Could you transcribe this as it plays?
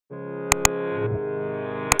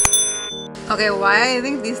Okay, why I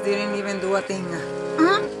think this didn't even do a thing.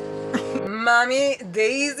 Mommy,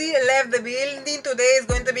 Daisy left the building. Today is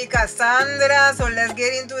going to be Cassandra, so let's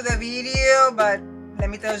get into the video. But let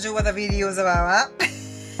me tell you what the video is about, huh?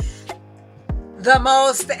 The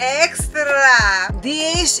most extra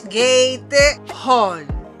DHGATE haul,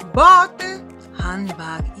 but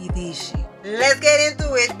handbag edition. Let's get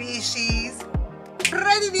into it, bitches.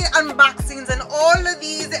 Ready the unboxings and all of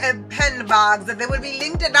these handbags. They will be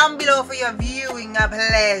linked down below for your viewing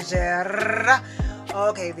pleasure.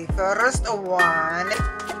 Okay, the first one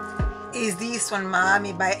is this one,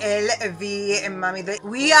 mommy, by LV. And mommy,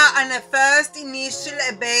 we are on a first initial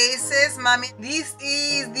basis, mommy. This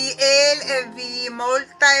is the LV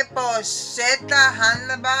multi-pochette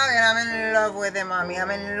handbag, and I'm in love with it, mommy. I'm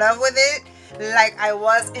in love with it like I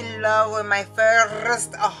was in love with my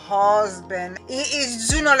first husband. It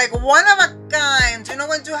is, you know, like one of a kind. You know,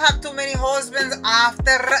 when you have too many husbands, after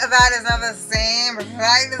that is not the same,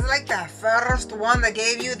 right? It's like the first one that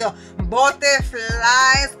gave you the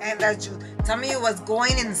butterflies and that you tell me it was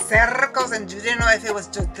going in circles and you didn't know if it was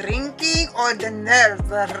just drinking or the nerves,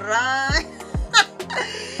 right?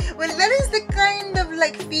 Well, that is the kind of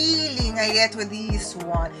like feeling I get with this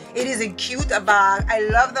one. It is a cute bag. I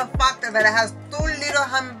love the fact that it has two little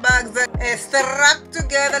handbags strapped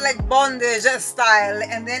together like bondage style,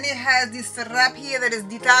 and then it has this strap here that is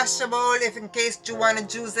detachable if in case you want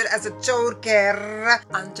to use it as a choker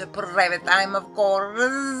on your private time, of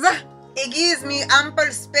course. It gives me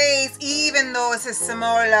ample space even though it's a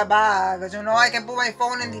smaller bag. You know, I can put my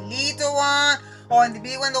phone in the little one or in the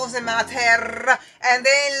big one, doesn't matter. And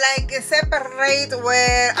then like separate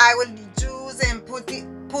where I will use and put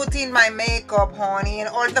in my makeup, honey, and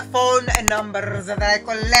all the phone numbers that I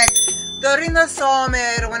collect during the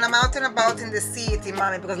summer when I'm out and about in the city,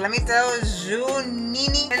 mommy. Because let me tell you,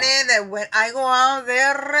 Nini, that when I go out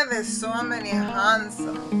there, there's so many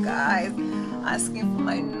handsome guys asking for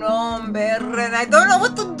my number, and I don't know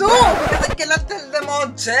what to do because I cannot tell them all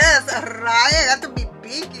just right. I got to be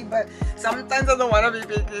picky, but sometimes I don't want to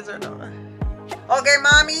be picky, you know. Okay,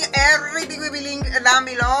 mommy, everything will be linked down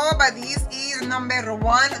below, but this is number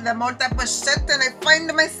one, the multi-pochette, and I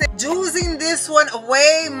find myself using this one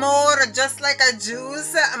way more, just like I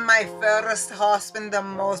use my first husband the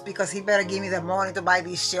most, because he better give me the money to buy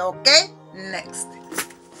this shit, okay? Next.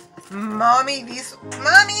 Mommy,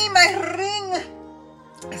 mommy, my ring.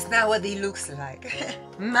 It's not what it looks like.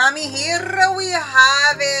 Mommy, here we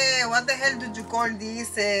have it. What the hell did you call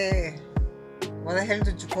this? What the hell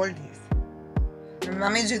did you call this?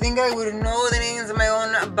 Mommy, do you think I would know the names of my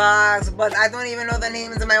own bags? But I don't even know the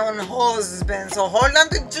names of my own husband. So hold on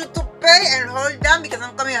to you to pay and hold on because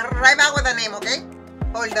I'm coming right back with the name, okay?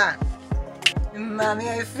 Hold on. Mommy,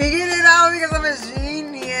 I figured it out because I'm a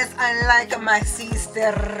genius, unlike my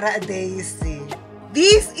sister Daisy.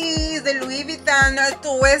 This is the Louis Vuitton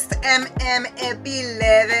Twist Epi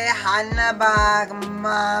Leather handbag,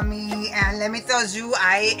 mommy. And let me tell you,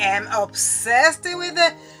 I am obsessed with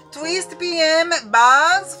the Twist PM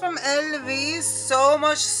bags from LV, so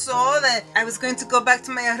much so that I was going to go back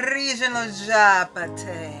to my original job, but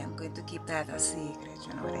I'm going to keep that a secret,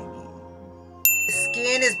 you know what I mean?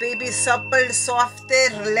 Skin is baby supple, softer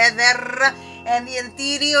leather, and the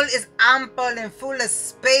interior is ample and full of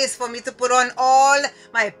space for me to put on all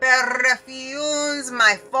my perfumes,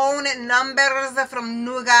 my phone numbers from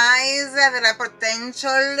new guys that are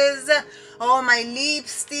potentials, all my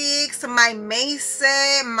lipsticks, my mace,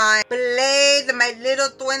 my blade, my little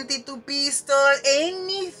 22 pistol,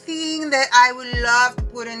 anything that I would love to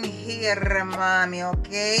put in here, mommy,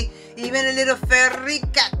 okay? Even a little fairy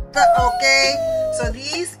cat, okay? So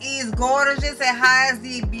this is gorgeous. It has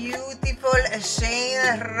the beautiful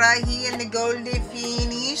shade right here in the golden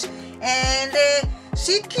finish, and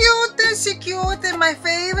she cute. My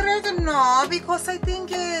favorite, no, because I think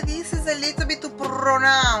this is a little bit too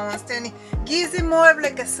pronounced and it gives it more of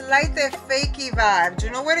like a slight fakey vibe. Do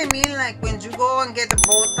you know what I mean? Like when you go and get the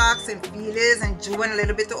Botox and fillers and you went a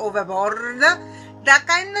little bit overboard. That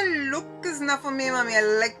kind of look is not for me, mommy. I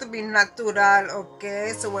like to be natural,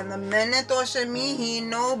 okay? So when the man touches me, he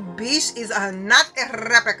know bitch is not a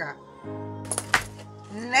replica.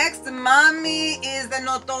 Next, mommy, is the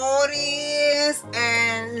notorious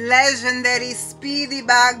and legendary Speedy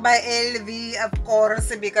bag by LV, of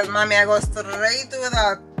course, because mommy, I go straight to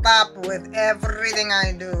the top with everything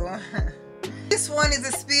I do. This one is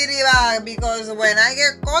a Speedy bag because when I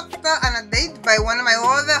get caught on a date by one of my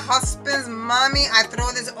other husbands, mommy, I throw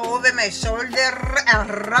this over my shoulder and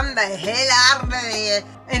run the hell out of it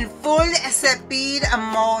in full speed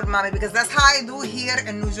mode, mommy, because that's how I do here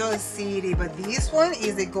in New York City. But this one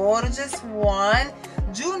is a gorgeous one.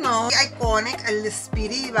 You know, the iconic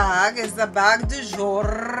Speedy bag is the bag du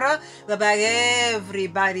jour, the bag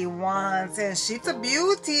everybody wants, and she's a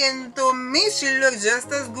beauty, and to me she looks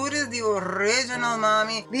just as good as the original,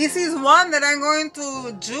 mommy. This is one that I'm going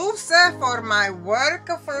to juice for my work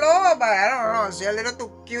flow, but I don't know, she's a little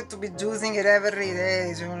too cute to be juicing it every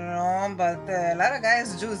day, you know, but a lot of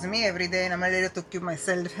guys juice me every day and I'm a little too cute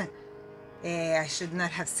myself. I should not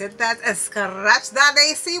have said that. Scratch that,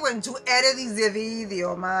 AC, when you edit this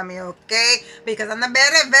video, mommy, okay? Because I'm a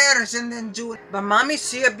better version than you. But mommy,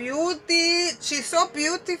 she a beauty. She's so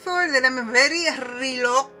beautiful that I'm very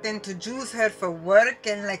reluctant to use her for work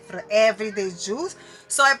and like for everyday use.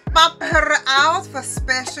 So I pop her out for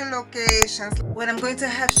special occasions. When I'm going to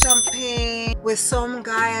have champagne with some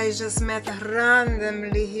guy I just met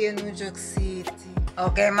randomly here in New York City.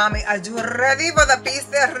 Okay, mommy, are you ready for the piece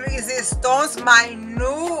de resistance? My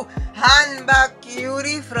new handbag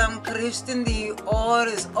cutie from Christian Dior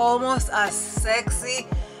is almost as sexy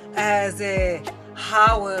as a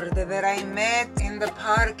Howard that I met in the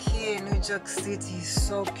park here in New York City. He's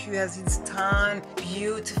so cute, has his tan,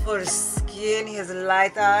 beautiful skin, he has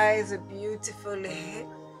light eyes, a beautiful hair.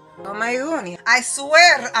 Oh my god, I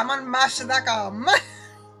swear I'm on Match.com.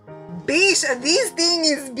 Bitch, this thing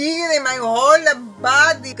is bigger than my whole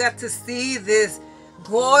body. Got to see this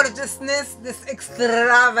gorgeousness, this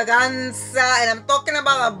extravaganza, and I'm talking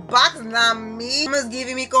about a box, not me. Mama's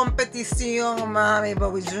giving me competition, mommy,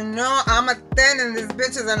 but you know I'm a 10 and this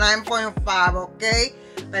bitch is a 9.5, okay?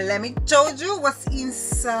 But let me show you what's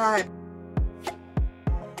inside.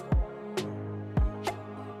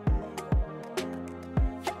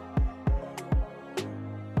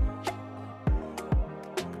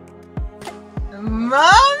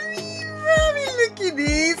 Mommy, look at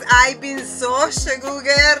this. I've been so sugar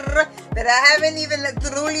that I haven't even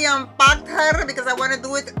truly unpacked her because I want to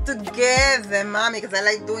do it together, mommy, because I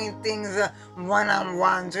like doing things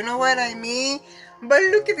one-on-one. Do you know what I mean? But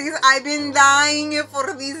look at this. I've been dying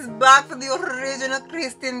for this bag, for the original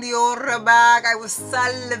Christian Dior bag. I was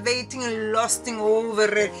salivating and lusting over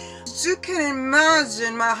it. You can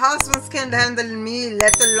imagine, my husband can't handle me,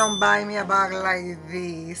 let alone buy me a bag like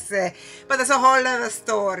this. But that's a whole other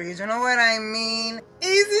story. You know what I mean?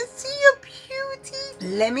 Isn't she a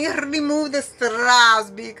beauty? Let me remove the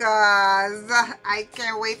straps because I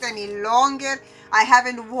can't wait any longer. I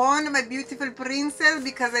haven't worn my beautiful princess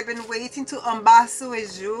because I've been waiting to unbox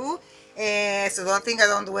with you. So don't think I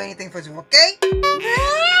don't do anything for you, okay?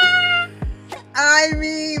 I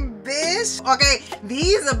mean, bitch. Okay,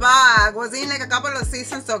 this bag was in like a couple of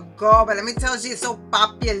seasons ago, but let me tell you, it's so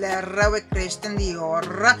popular with Christian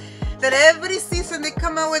Dior that every season they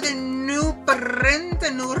come out with a new print,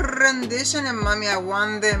 a new rendition, and mommy, I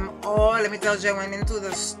want them all. Let me tell you, I went into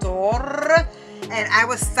the store and I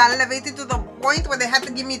was salivating to the point where they had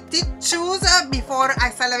to give me tissues before I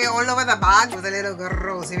salivate all over the bag. It was a little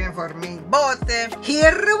gross even for me. But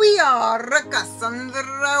here we are,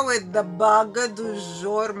 Cassandra, with the bag du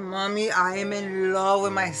jour. Mommy, I am in love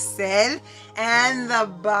with myself and the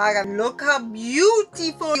bag. Look how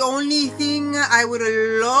beautiful. The only thing I would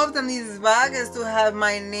have loved on this bag is to have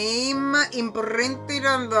my name imprinted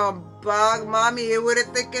on the bag, mommy. It would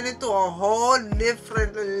have taken it to a whole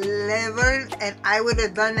different level and I would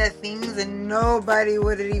have done the things that nobody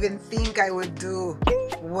would even think I would do.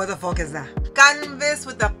 What the fuck is that? Canvas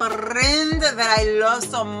with the print that I love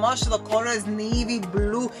so much. The color is navy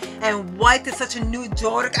blue and white. It's such a New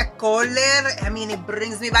York color. I mean, it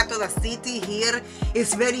brings me back to the city here.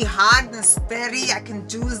 It's very hard and steady. I can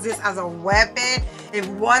use this as a weapon. If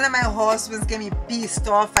one of my husbands get me pissed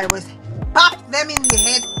off, I would pop them in the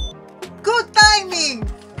head. Good timing!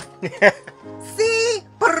 See?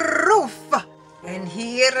 Proof! And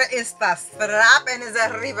here is the strap and it's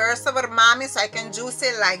a reversible, mommy, so I can use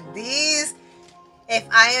it like this if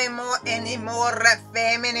I am any more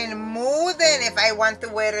feminine mood and if I want to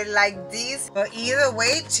wear it like this. But either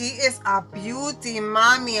way, she is a beauty,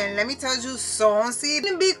 mommy. And let me tell you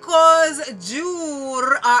something, because you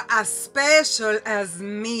are as special as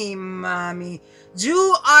me, mommy.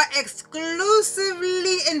 You are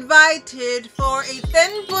exclusively invited for a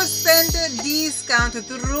 10% discount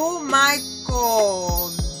through my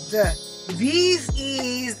code. This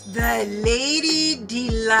is the Lady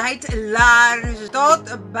Delight Large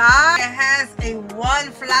Tote Bag. It has a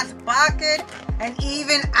one flat pocket and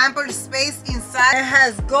even ample space inside. It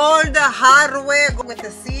has gold hardware with the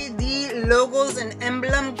CD logos and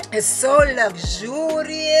emblem. It's so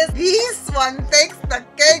luxurious. This one takes the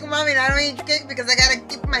cake, mommy. I don't eat cake because I gotta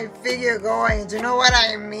keep my figure going. Do you know what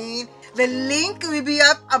I mean? The link will be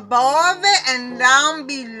up above and down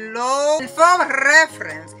below. And for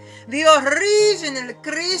reference, The original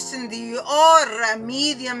Christian Dior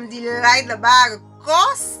medium delight bag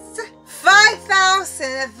costs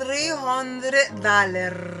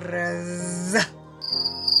 $5,300.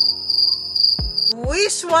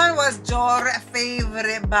 Which one was your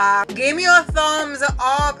favorite bag? Give me your thumbs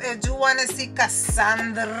up if you want to see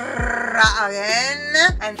Cassandra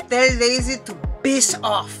again. And tell Daisy to piss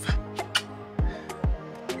off.